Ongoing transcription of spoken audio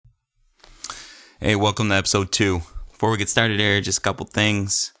Hey, welcome to episode 2. Before we get started here, just a couple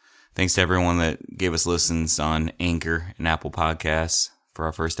things. Thanks to everyone that gave us listens on Anchor and Apple Podcasts for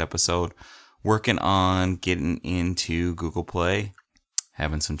our first episode. Working on getting into Google Play.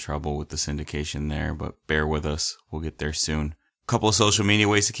 Having some trouble with the syndication there, but bear with us. We'll get there soon. A couple of social media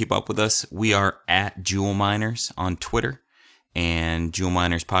ways to keep up with us. We are at Jewel Miners on Twitter and Jewel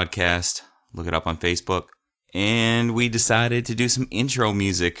Miners Podcast. Look it up on Facebook. And we decided to do some intro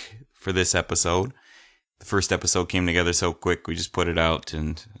music for this episode. The first episode came together so quick, we just put it out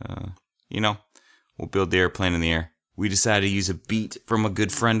and, we'll build the airplane in the air. We decided to use a beat from a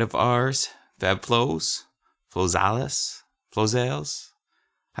good friend of ours, Fab Flows, Flozales.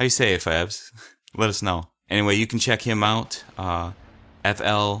 How you say it, Fabs? Let us know. Anyway, you can check him out, FLOZALES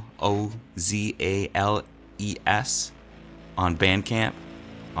on Bandcamp,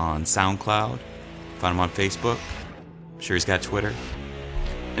 on SoundCloud. Find him on Facebook. I'm sure he's got Twitter.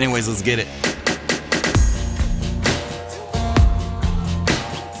 Anyways, let's get it.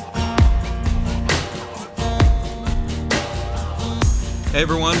 Hey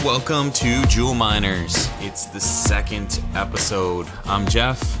everyone, welcome to Jewel Miners. It's the second episode. I'm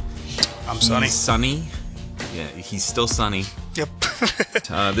Jeff. I'm Sonny. He's Sonny. Yeah, he's still Sonny. Yep.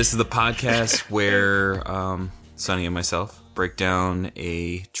 This is the podcast where Sonny and myself break down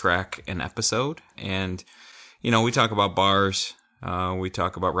a track an episode. And, we talk about bars. We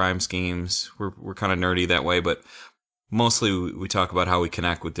talk about rhyme schemes. We're kind of nerdy that way, but mostly we talk about how we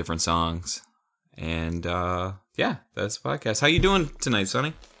connect with different songs. And, that's the podcast. How you doing tonight,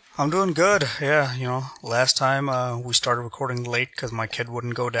 Sonny? I'm doing good. Yeah, last time we started recording late because my kid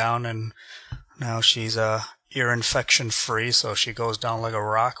wouldn't go down, and now she's ear infection free, so she goes down like a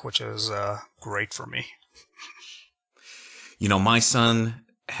rock, which is great for me. My son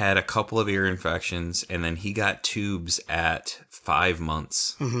had a couple of ear infections, and then he got tubes at 5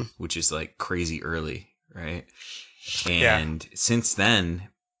 months, which is like crazy early, right? And since then,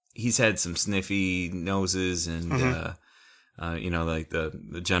 he's had some sniffy noses and, like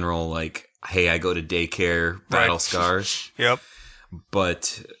the general, like, hey, I go to daycare battle scars. Yep.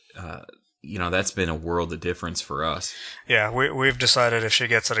 But, that's been a world of difference for us. Yeah, we've decided if she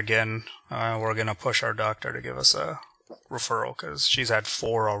gets it again, we're going to push our doctor to give us a referral because she's had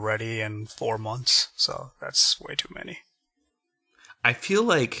 4 already in 4 months. So that's way too many. I feel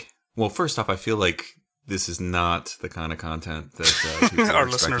like, first off, this is not the kind of content that our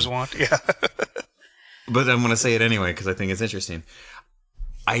listeners want. Yeah. But I'm going to say it anyway because I think it's interesting.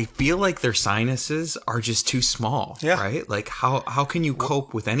 I feel like their sinuses are just too small, right? Like, how can you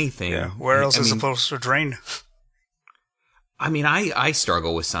cope with anything? Yeah. Where else is it supposed to drain? I mean, I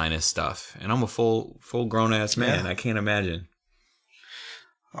struggle with sinus stuff, and I'm a full grown ass man. I can't imagine.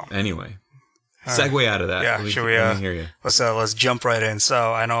 Oh. Anyway, segue out of that. Yeah, let me hear you. Let's jump right in.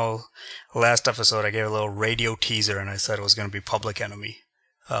 So I know last episode I gave a little radio teaser, and I said it was going to be Public Enemy.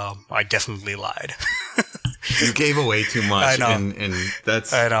 I definitely lied. You gave away too much. I know. And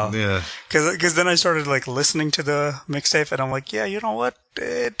that's... I know. Yeah. Because then I started listening to the mixtape, and I'm like, yeah, you know what?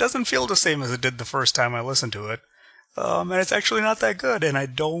 It doesn't feel the same as it did the first time I listened to it. And it's actually not that good, and I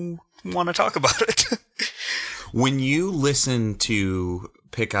don't want to talk about it. When you listen to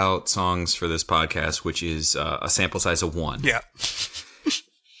pick out songs for this podcast, which is a sample size of 1. Yeah.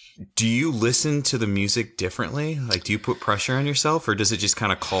 Do you listen to the music differently? Like, do you put pressure on yourself, or does it just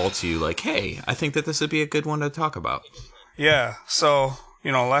kind of call to you like, hey, I think that this would be a good one to talk about? Yeah. So,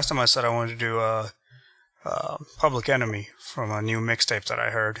 last time I said I wanted to do Public Enemy from a new mixtape that I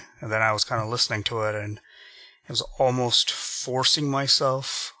heard, and then I was kind of listening to it, and it was almost forcing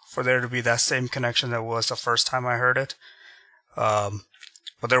myself for there to be that same connection that was the first time I heard it.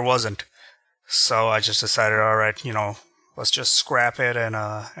 But there wasn't. So I just decided, all right, let's just scrap it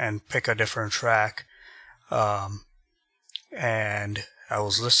and pick a different track. And I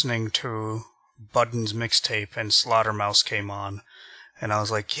was listening to Budden's mixtape, and Slaughtermouse came on, and I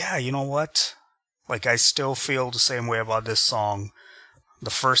was like, yeah, you know what? Like, I still feel the same way about this song the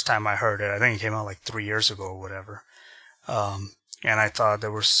first time I heard it. I think it came out 3 years ago or whatever. And I thought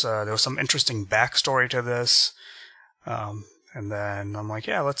there was some interesting backstory to this. And then I'm like,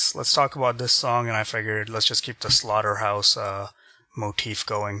 yeah, let's talk about this song. And I figured let's just keep the Slaughterhouse motif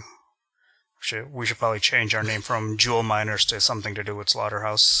going. We should probably change our name from Jewel Miners to something to do with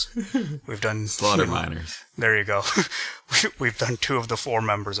Slaughterhouse. We've done Slaughter Miners. There you go. We've done 2 of the 4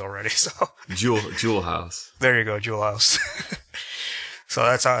 members already. So Jewel House. There you go, Jewel House. So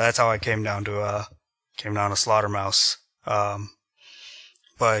that's how I came down to Slaughtermouse.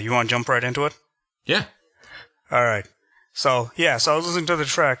 But you want to jump right into it? Yeah. All right. So I was listening to the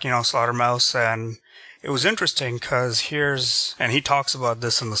track, Slaughtermouse, and it was interesting because and he talks about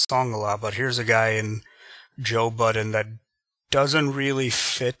this in the song a lot, but here's a guy in Joe Budden that doesn't really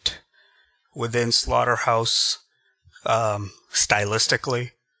fit within Slaughterhouse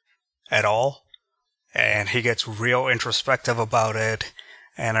stylistically at all. And he gets real introspective about it.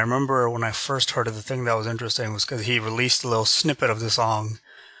 And I remember when I first heard of the thing that was interesting was because he released a little snippet of the song,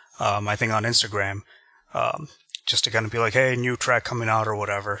 I think on Instagram, just to kind of be like, hey, new track coming out or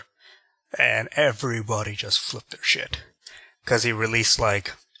whatever. And everybody just flipped their shit. Because he released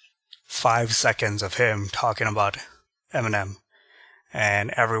like 5 seconds of him talking about Eminem.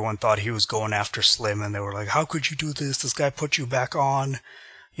 And everyone thought he was going after Slim. And they were like, how could you do this? This guy put you back on.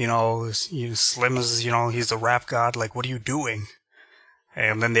 Slim is, he's the rap god. Like, what are you doing?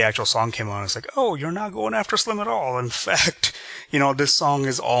 And then the actual song came on. It's like, oh, you're not going after Slim at all. In fact, this song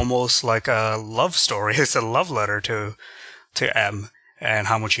is almost like a love story. It's a love letter to M and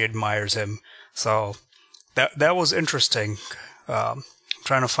how much he admires him. So that was interesting. I'm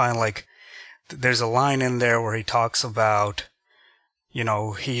trying to find, like, there's a line in there where he talks about,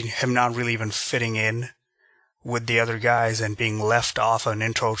 him not really even fitting in with the other guys and being left off an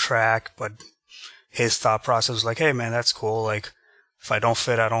intro track. But his thought process was like, hey, man, that's cool. Like, if I don't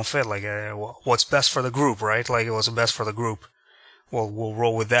fit, I don't fit. Like, what's best for the group, right? Like, it was the best for the group. Well, we'll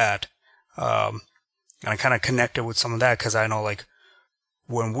roll with that. And I kind of connected with some of that because I know, like,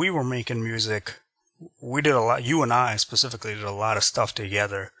 when we were making music, we did a lot, you and I specifically did a lot of stuff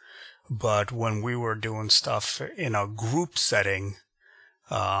together. But when we were doing stuff in a group setting,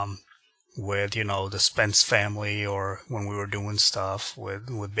 with, the Spence family, or when we were doing stuff with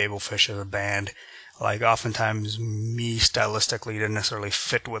Babelfish as a band, like, oftentimes me stylistically didn't necessarily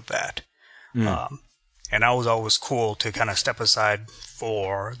fit with that. And that was always cool to kind of step aside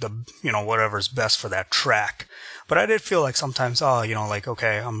for the, whatever's best for that track. But I did feel like sometimes, okay,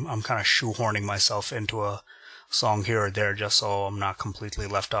 I'm kind of shoehorning myself into a song here or there just so I'm not completely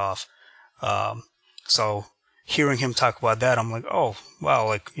left off. So hearing him talk about that, I'm like, oh, wow,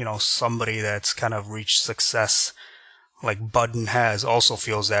 like, somebody that's kind of reached success like Budden has also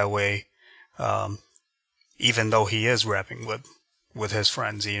feels that way, even though he is rapping with his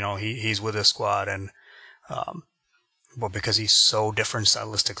friends. He's with his squad, and but because he's so different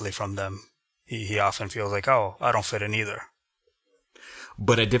stylistically from them, he often feels like, oh, I don't fit in either.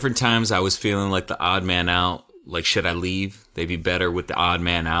 But at different times, I was feeling like the odd man out. Like, should I leave? They'd be better with the odd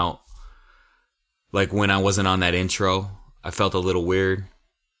man out. Like, when I wasn't on that intro, I felt a little weird.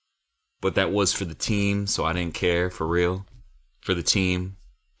 But that was for the team, so I didn't care, for real. For the team,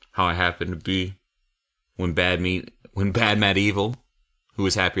 how I happened to be. When Bad Mad Evil, who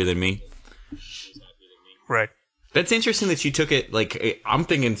was happier than me. Right. That's interesting that you took it, like, I'm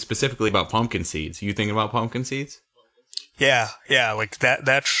thinking specifically about Pumpkin Seeds. You thinking about Pumpkin Seeds? Yeah, like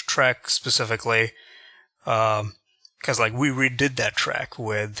that track specifically. Because, like, we redid that track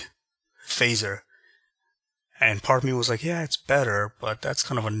with Phaser. And part of me was like, yeah, it's better, but that's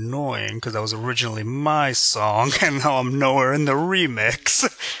kind of annoying because that was originally my song, and now I'm nowhere in the remix.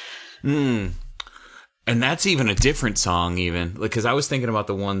 And that's even a different song, even. Because I was thinking about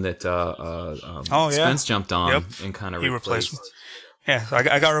the one that Spence jumped on and kind of replaced. Yeah,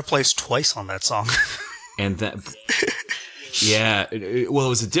 I got replaced twice on that song. And that, yeah, it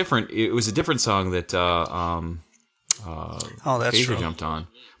was a different song that that's Phaser true. jumped on.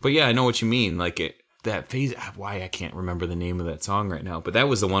 But yeah, I know what you mean. Like that Phaser. Why I can't remember the name of that song right now. But that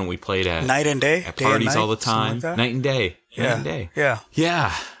was the one we played at Night and Day, at parties all the time. Like Night and Day, yeah. Night and Day.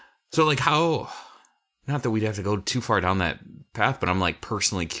 Yeah. So like how? Not that we'd have to go too far down that path, but I'm like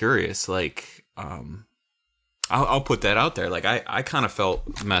personally curious. Like, I'll put that out there. Like I kind of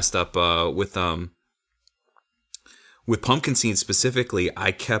felt messed up with Pumpkin Seeds specifically.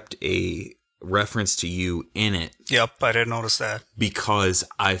 I kept a reference to you in it. Yep, I did notice that because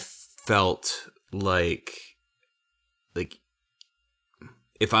I felt like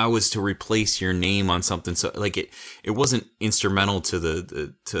if I was to replace your name on something, so like it wasn't instrumental to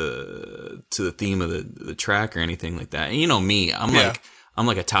the theme of the track or anything like that. And you know me, I'm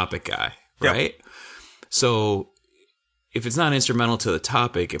like a topic guy, right? Yep. So if it's not instrumental to the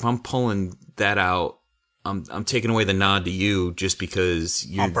topic, if I'm pulling that out, I'm taking away the nod to you just because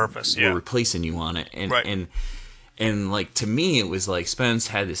you're on purpose. We're replacing you on it, and right. and like to me, it was like Spence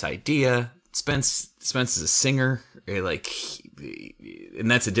had this idea. Spence is a singer, like, and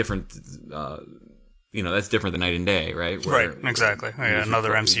that's a different, that's different than Night and Day, right? Right, exactly. Yeah,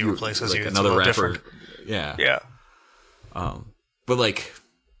 another MC replaces you. Another rapper. Different. Yeah. But like,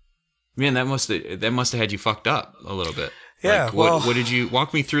 man, that must have had you fucked up a little bit. Yeah. Like, what did you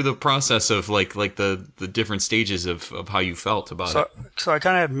walk me through the process of like the different stages of how you felt about it? So I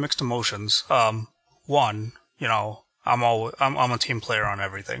kind of had mixed emotions. one, I'm a team player on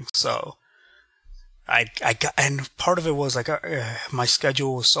everything. So I got, and part of it was like my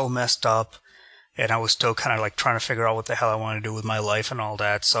schedule was so messed up, and I was still kind of like trying to figure out what the hell I want to do with my life and all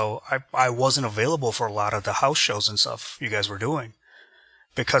that. So I wasn't available for a lot of the house shows and stuff you guys were doing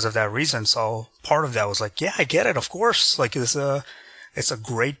because of that reason. So part of that was like, yeah, I get it, of course. Like it's a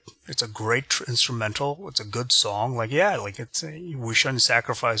great instrumental. It's a good song. Like, yeah, like we shouldn't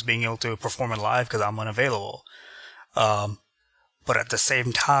sacrifice being able to perform it live because I'm unavailable. But at the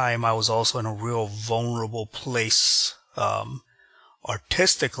same time, I was also in a real vulnerable place,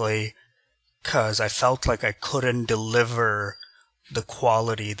 artistically, because I felt like I couldn't deliver the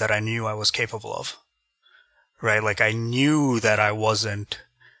quality that I knew I was capable of. Right? Like I knew that I wasn't,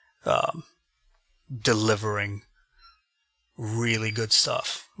 delivering really good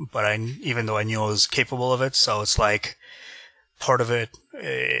stuff, but even though I knew I was capable of it, so it's like part of it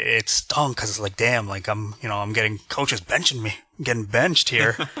stung because it's like, damn, like I'm getting coaches benching me, I'm getting benched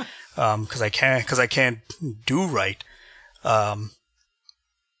here, because I can't do right,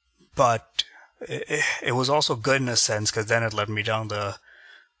 but it was also good in a sense because then it led me down the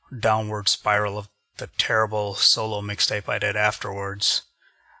downward spiral of the terrible solo mixtape I did afterwards,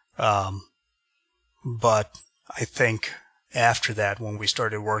 but I think after that, when we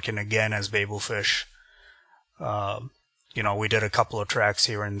started working again as Babelfish, we did a couple of tracks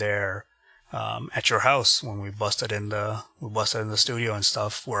here and there, at your house when we busted in the studio and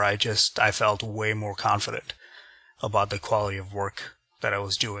stuff, where I felt way more confident about the quality of work that I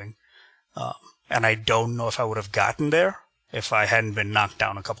was doing. And I don't know if I would have gotten there if I hadn't been knocked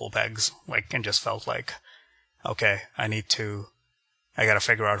down a couple of pegs, and just felt like, okay, I gotta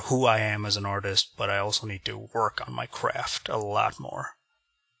figure out who I am as an artist, but I also need to work on my craft a lot more.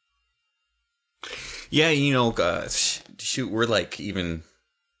 Yeah, shoot, we're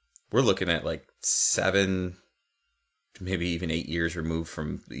looking at like 7, maybe even 8 years removed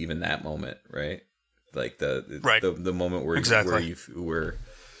from even that moment, right? Like the moment where exactly.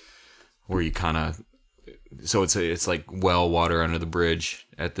 where you kind of, so it's like water under the bridge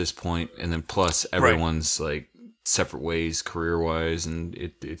at this point, and then plus everyone's like separate ways career wise, and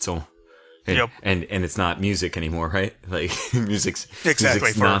it's all and it's not music anymore, right? Like music's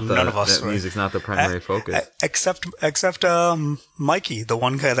for not none of us, right? Music's not the primary focus, except Mikey, the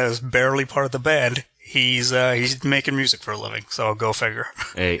one guy that was barely part of the band. He's making music for a living, so go figure.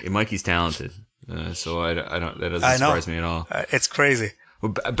 Hey, Mikey's talented, so I don't, that doesn't surprise me at all. It's crazy.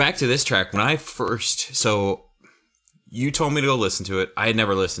 Well, back to this track. When so you told me to go listen to it. I had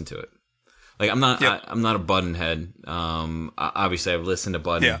never listened to it. Like I'm not a Budden head. Obviously I've listened to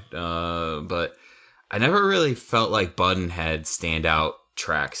Budden, but I never really felt like Budden had standout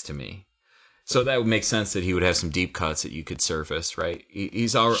tracks to me. So that would make sense that he would have some deep cuts that you could surface, right?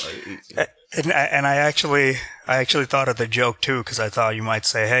 He's all right. And I actually thought of the joke too, because I thought you might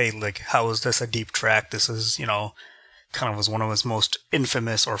say, hey, like, how is this a deep track? This is, kind of was one of his most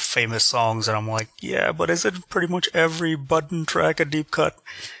infamous or famous songs. And I'm like, yeah, but is it pretty much every Budden track a deep cut?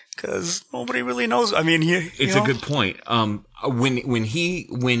 Because nobody really knows. I mean, it's a good point. When he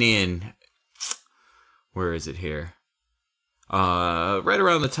went in, where is it here? Right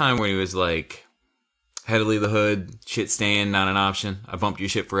around the time when he was like, had to leave the hood, shit stand, not an option. I bumped your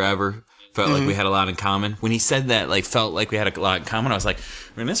shit forever. Felt like we had a lot in common. When he said that, like, felt like we had a lot in common, I was like,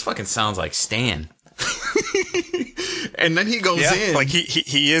 man, this fucking sounds like Stan. And then he goes in. Like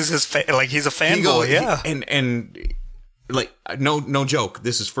he is his like he's a fanboy, yeah. And like no joke.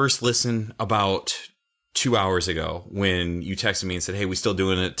 This is first listen about 2 hours ago when you texted me and said, "Hey, we still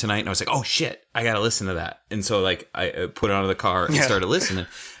doing it tonight?" And I was like, "Oh shit, I gotta listen to that." And so like I put it on the car and started listening.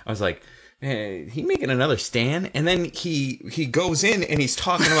 I was like, "Man, he making another Stan?" And then he goes in and he's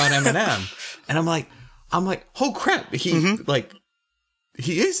talking about Eminem, and I'm like, oh crap, he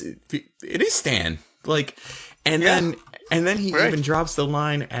it is Stan, like, and then he even drops the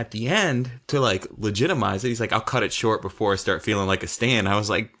line at the end to like legitimize it. He's like, I'll cut it short before I start feeling like a Stan. I was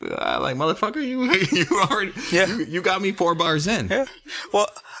like motherfucker, you already you got me 4 bars in. Yeah. Well,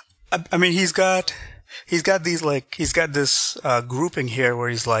 I mean, he's got these like he's got this grouping here where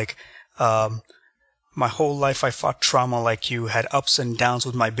he's like, my whole life I fought trauma like you, had ups and downs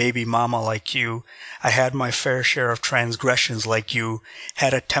with my baby mama like you. I had my fair share of transgressions like you,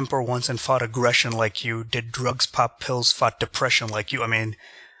 had a temper once and fought aggression like you, did drugs, pop pills, fought depression like you. I mean,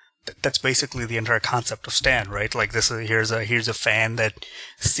 that's basically the entire concept of Stan, right? Like here's a fan that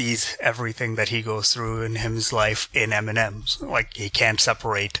sees everything that he goes through in his life in Eminem's. Like he can't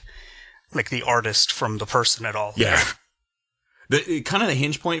separate like the artist from the person at all. Yeah. The kind of the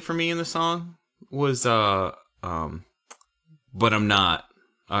hinge point for me in the song was but I'm not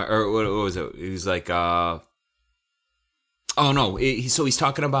or what was it? He was like, oh no, so he's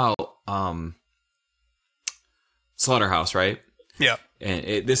talking about Slaughterhouse, right? Yeah.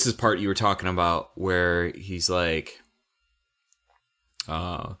 And this is part you were talking about where he's like,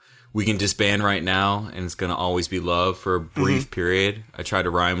 we can disband right now, and it's gonna always be love for a brief period. I tried to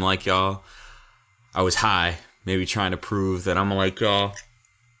rhyme like y'all. I was high, maybe trying to prove that I'm like y'all,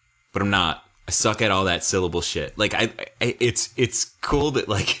 but I'm not. I suck at all that syllable shit. Like it's cool that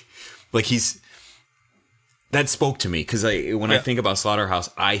like he's that spoke to me because when I think about Slaughterhouse,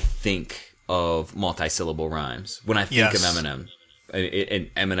 I think of multi-syllable rhymes. When I think of Eminem, and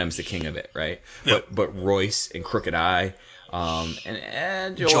Eminem's the king of it, right? Yep. But Royce and Crooked Eye.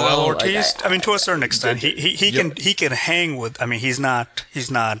 And Joel Ortiz. I mean, to a certain extent, he can hang with. I mean, he's not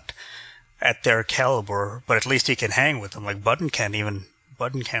at their caliber, but at least he can hang with them. Like Budden can't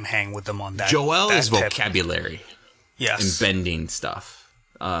hang with them on that. Joel that is vocabulary, yes, and bending stuff.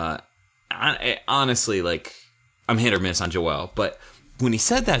 Honestly, like I'm hit or miss on Joel, but when he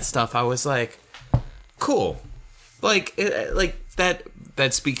said that stuff, I was like, cool, like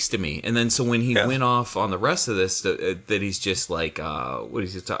that speaks to me. And then so when he went off on the rest of this, that he's just like, what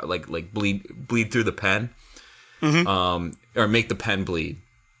is he talking like bleed through the pen, or make the pen bleed.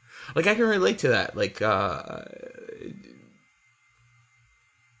 Like I can relate to that. Like I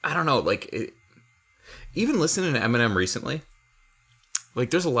don't know. Like even listening to Eminem recently,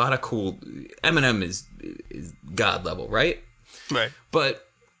 like there's a lot of cool. Eminem is god level, right? Right. But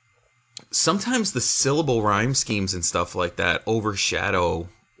sometimes the syllable rhyme schemes and stuff like that overshadow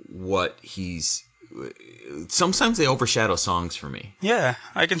what he's. Sometimes they overshadow songs for me. Yeah,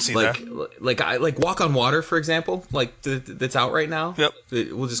 I can see that. Like I like Walk on Water, for example. Like that's out right now. Yep.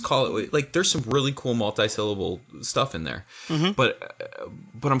 We'll just call it. Like there's some really cool multi-syllable stuff in there. But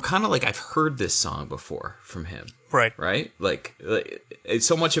I'm kind of like I've heard this song before from him. Right. Right. Like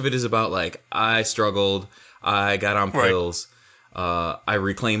so much of it is about like I struggled, I got on pills. I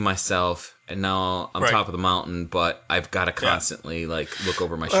reclaimed myself, and now I'm top of the mountain, but I've got to constantly like look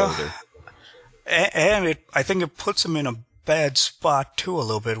over my shoulder. And I think it puts him in a bad spot too, a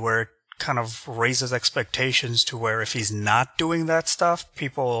little bit, where it kind of raises expectations to where if he's not doing that stuff,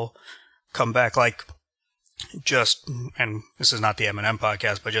 people come back like and this is not the Eminem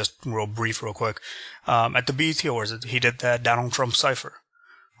podcast, but just real quick. At the BET Awards, he did that Donald Trump cipher,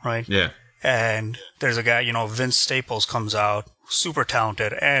 right? Yeah. And there's a guy, Vince Staples comes out, super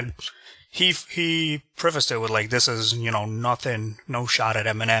talented, and he prefaced it with like, this is, nothing, no shot at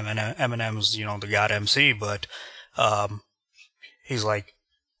Eminem, and Eminem's, the god MC, but, he's like,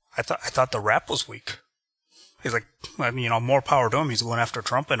 I thought the rap was weak. He's like, more power to him. He's going after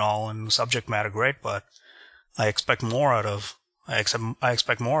Trump and all, and subject matter great, but I expect more out of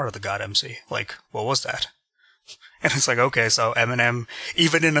the god MC. Like, what was that? And it's like, okay, so Eminem,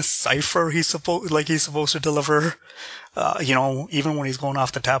 even in a cipher, he's supposed to deliver, even when he's going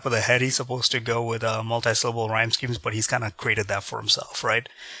off the top of the head, he's supposed to go with multi-syllable rhyme schemes, but he's kind of created that for himself, right?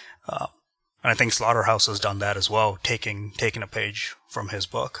 And I think Slaughterhouse has done that as well, taking a page from his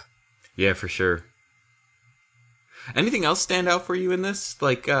book. Yeah, for sure. Anything else stand out for you in this?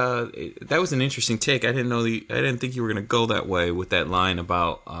 Like, that was an interesting take. I didn't think you were gonna go that way with that line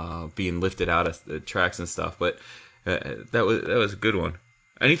about being lifted out of the tracks and stuff, but. That was a good one.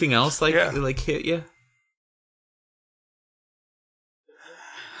 Anything else like hit you?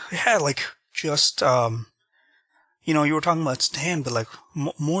 Yeah, like just you were talking about Stan, but like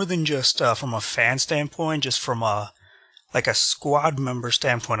more than just from a fan standpoint, just from a squad member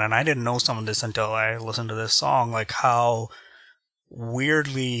standpoint. And I didn't know some of this until I listened to this song. Like how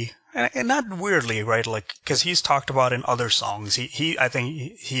weirdly, and not weirdly, right? Like because he's talked about in other songs. I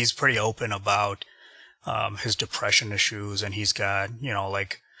think he's pretty open about. His depression issues, and he's got,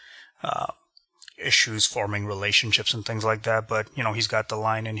 issues forming relationships and things like that. But, he's got the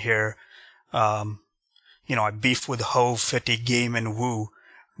line in here, I beef with Hove, 50 game and woo,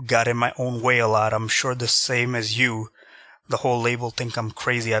 got in my own way a lot. I'm sure the same as you. The whole label think I'm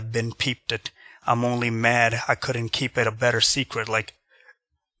crazy. I've been peeped it. I'm only mad I couldn't keep it a better secret. Like,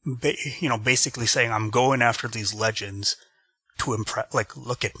 basically saying I'm going after these legends to impress, like,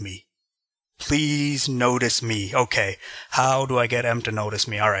 look at me. Please notice me. Okay, how do I get M to notice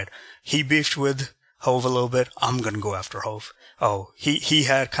me? All right, he beefed with Hove a little bit. I'm gonna go after Hove. Oh, he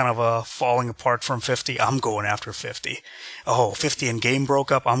had kind of a falling apart from 50. I'm going after 50. Oh, 50 and Game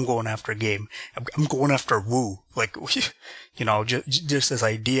broke up. I'm going after Game. I'm going after Woo. Like, just this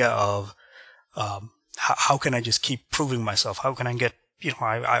idea of how can I just keep proving myself? How can I get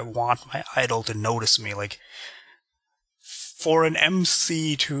I want my idol to notice me. Like. For an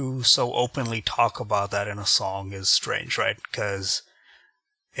MC to so openly talk about that in a song is strange, right? Because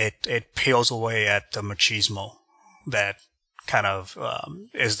it peels away at the machismo that kind of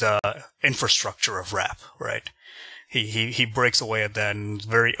is the infrastructure of rap, right? He breaks away at that and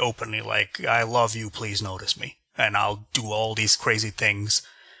very openly, like, I love you, please notice me. And I'll do all these crazy things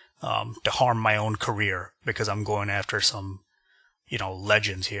to harm my own career because I'm going after some,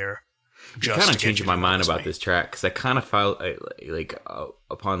 legends here. You're kind of changing my mind about this track because I kind of felt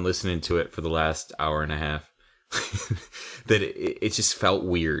upon listening to it for the last hour and a half that it just felt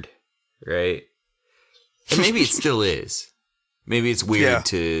weird, right? And maybe it still is. Maybe it's weird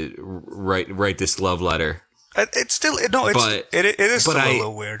to write this love letter. It's still it is still a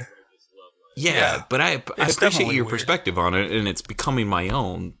little weird. Yeah, but I appreciate your perspective on it, and it's becoming my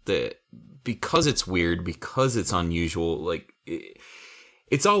own. That because it's weird, because it's unusual, like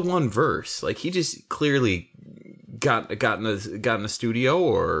it's all one verse. Like he just clearly got in a studio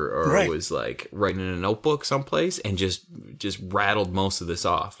or was like writing in a notebook someplace and just rattled most of this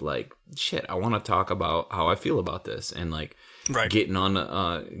off. Like shit, I want to talk about how I feel about this and like. Right. Getting on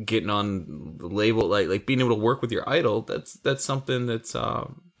the label, like being able to work with your idol, that's something that's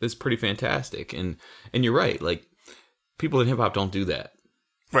pretty fantastic. And you're right, like people in hip hop don't do that.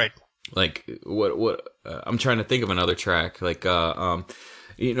 Right. Like what I'm trying to think of another track, like J.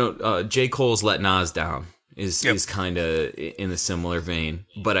 Cole's "Let Nas Down" is kind of in a similar vein.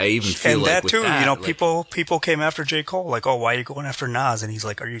 But I even feel and like that with too, that, people came after J. Cole, like, oh, why are you going after Nas? And he's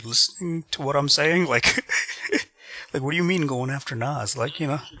like, are you listening to what I'm saying? Like. Like, what do you mean going after Nas? Like,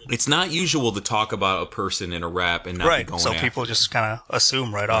 It's not usual to talk about a person in a rap and not be going so after people just kind of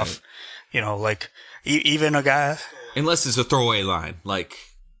assume right off, like, even a guy... Unless it's a throwaway line. Like,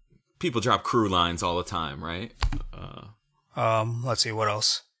 people drop crew lines all the time, right? Let's see, what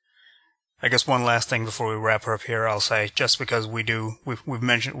else? I guess one last thing before we wrap her up here, I'll say, just because we've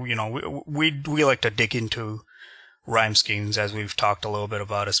mentioned, we like to dig into rhyme schemes, as we've talked a little bit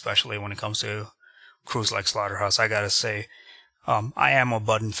about, especially when it comes to crews like Slaughterhouse. I gotta say, I am a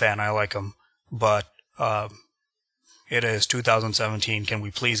Budden fan. I like him, but it is 2017. Can we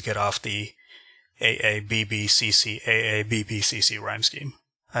please get off the AABBCC rhyme scheme?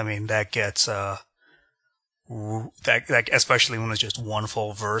 I mean, that gets that especially when it's just one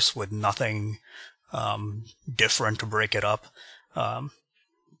full verse with nothing different to break it up.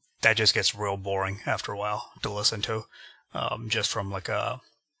 That just gets real boring after a while to listen to, just from like a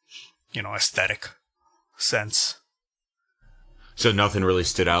aesthetic sense. So nothing really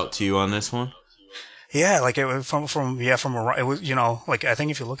stood out to you on this one? Yeah, like it was it was, like I think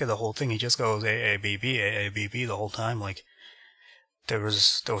if you look at the whole thing, he just goes AABB the whole time. Like there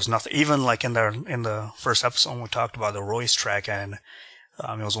was nothing, even like in the first episode when we talked about the Royce track, and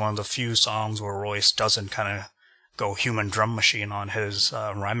it was one of the few songs where Royce doesn't kind of go human drum machine on his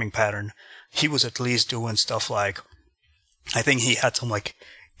rhyming pattern. He was at least doing stuff like, I think he had some like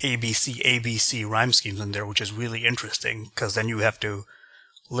ABC rhyme schemes in there, which is really interesting because then you have to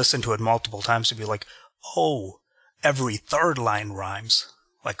listen to it multiple times to be like, oh, every third line rhymes.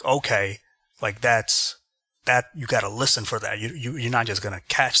 Like, okay, like that you got to listen for that. You're not just gonna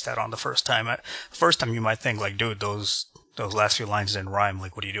catch that on the first time. First time you might think like, dude, those last few lines didn't rhyme.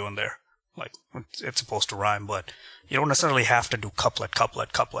 Like, what are you doing there? Like, it's supposed to rhyme, but you don't necessarily have to do couplet.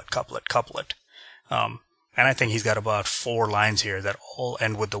 And I think he's got about 4 lines here that all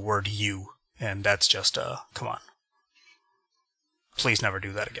end with the word you. And that's just, come on. Please never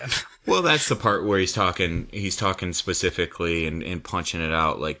do that again. Well, that's the part where he's talking specifically and punching it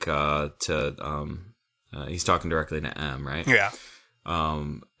out, like, he's talking directly to M, right? Yeah.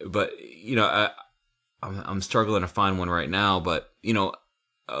 But, I'm struggling to find one right now, but,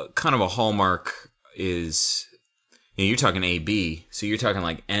 kind of a hallmark is... you're talking AB, so you're talking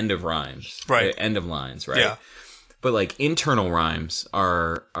like end of rhymes, right? End of lines, right? Yeah. But like internal rhymes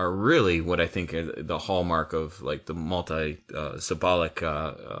are really what I think are the hallmark of like the multi-symbolic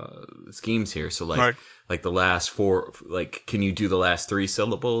schemes here. So like the last 4, like can you do the last 3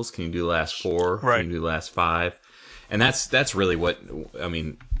 syllables? Can you do the last 4? Right. Can you do the last 5? And that's really what I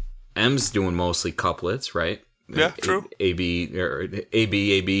mean. M's doing mostly couplets, right? Yeah, true. AB or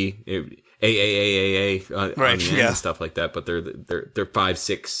AB. A right, on the end and stuff like that, but they're 5,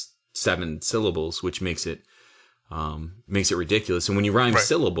 6, 7 syllables, which makes it ridiculous. And when you rhyme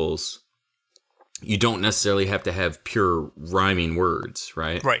syllables, you don't necessarily have to have pure rhyming words,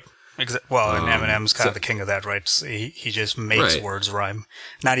 right? Right. Well, and Eminem's kind of the king of that, right? So he just makes words rhyme.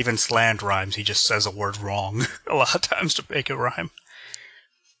 Not even slant rhymes. He just says a word wrong a lot of times to make it rhyme.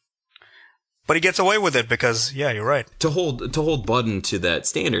 But he gets away with it because, yeah, you're right. To hold Budden to that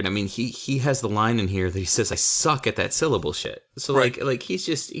standard, I mean, he has the line in here that he says, "I suck at that syllable shit." So like he's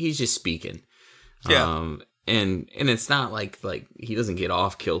just speaking. Yeah. and it's not like he doesn't get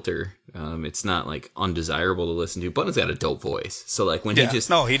off kilter. It's not like undesirable to listen to. Button's got a dope voice, so like when he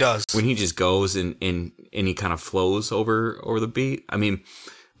does when he just goes and he kind of flows over the beat. I mean,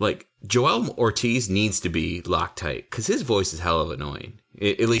 like Joel Ortiz needs to be Loctite because his voice is hell of annoying,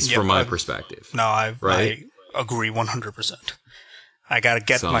 at least from my perspective. No, I agree 100%. I gotta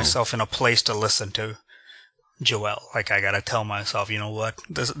get myself in a place to listen to Joel. Like I gotta tell myself, you know what,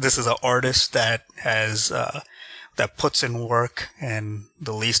 this is an artist that has that puts in work, and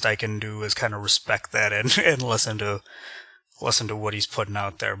the least I can do is kind of respect that and listen to what he's putting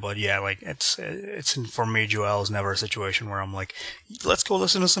out there. But yeah, like it's for me, Joel is never a situation where I'm like, let's go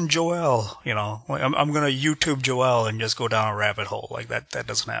listen to some Joel. You know, I'm gonna YouTube Joel and just go down a rabbit hole like that. That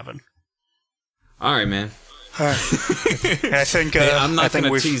doesn't happen. All right, man. All right. I think I'm not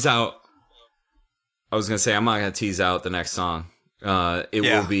gonna tease out. I was gonna say I'm not gonna tease out the next song.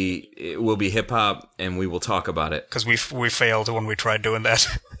 It will be hip hop, and we will talk about it because we failed when we tried doing that.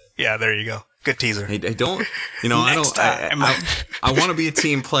 Yeah, there you go. Good teaser. Hey, don't I want to be a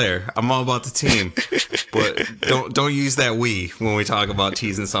team player. I'm all about the team, but don't use that we when we talk about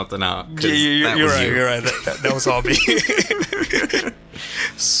teasing something out. You're right. You're right. That was all me.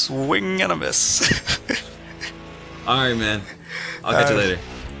 Swing and a miss. All right, man. I'll catch you later.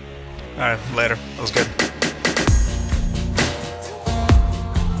 All right, later. That was good.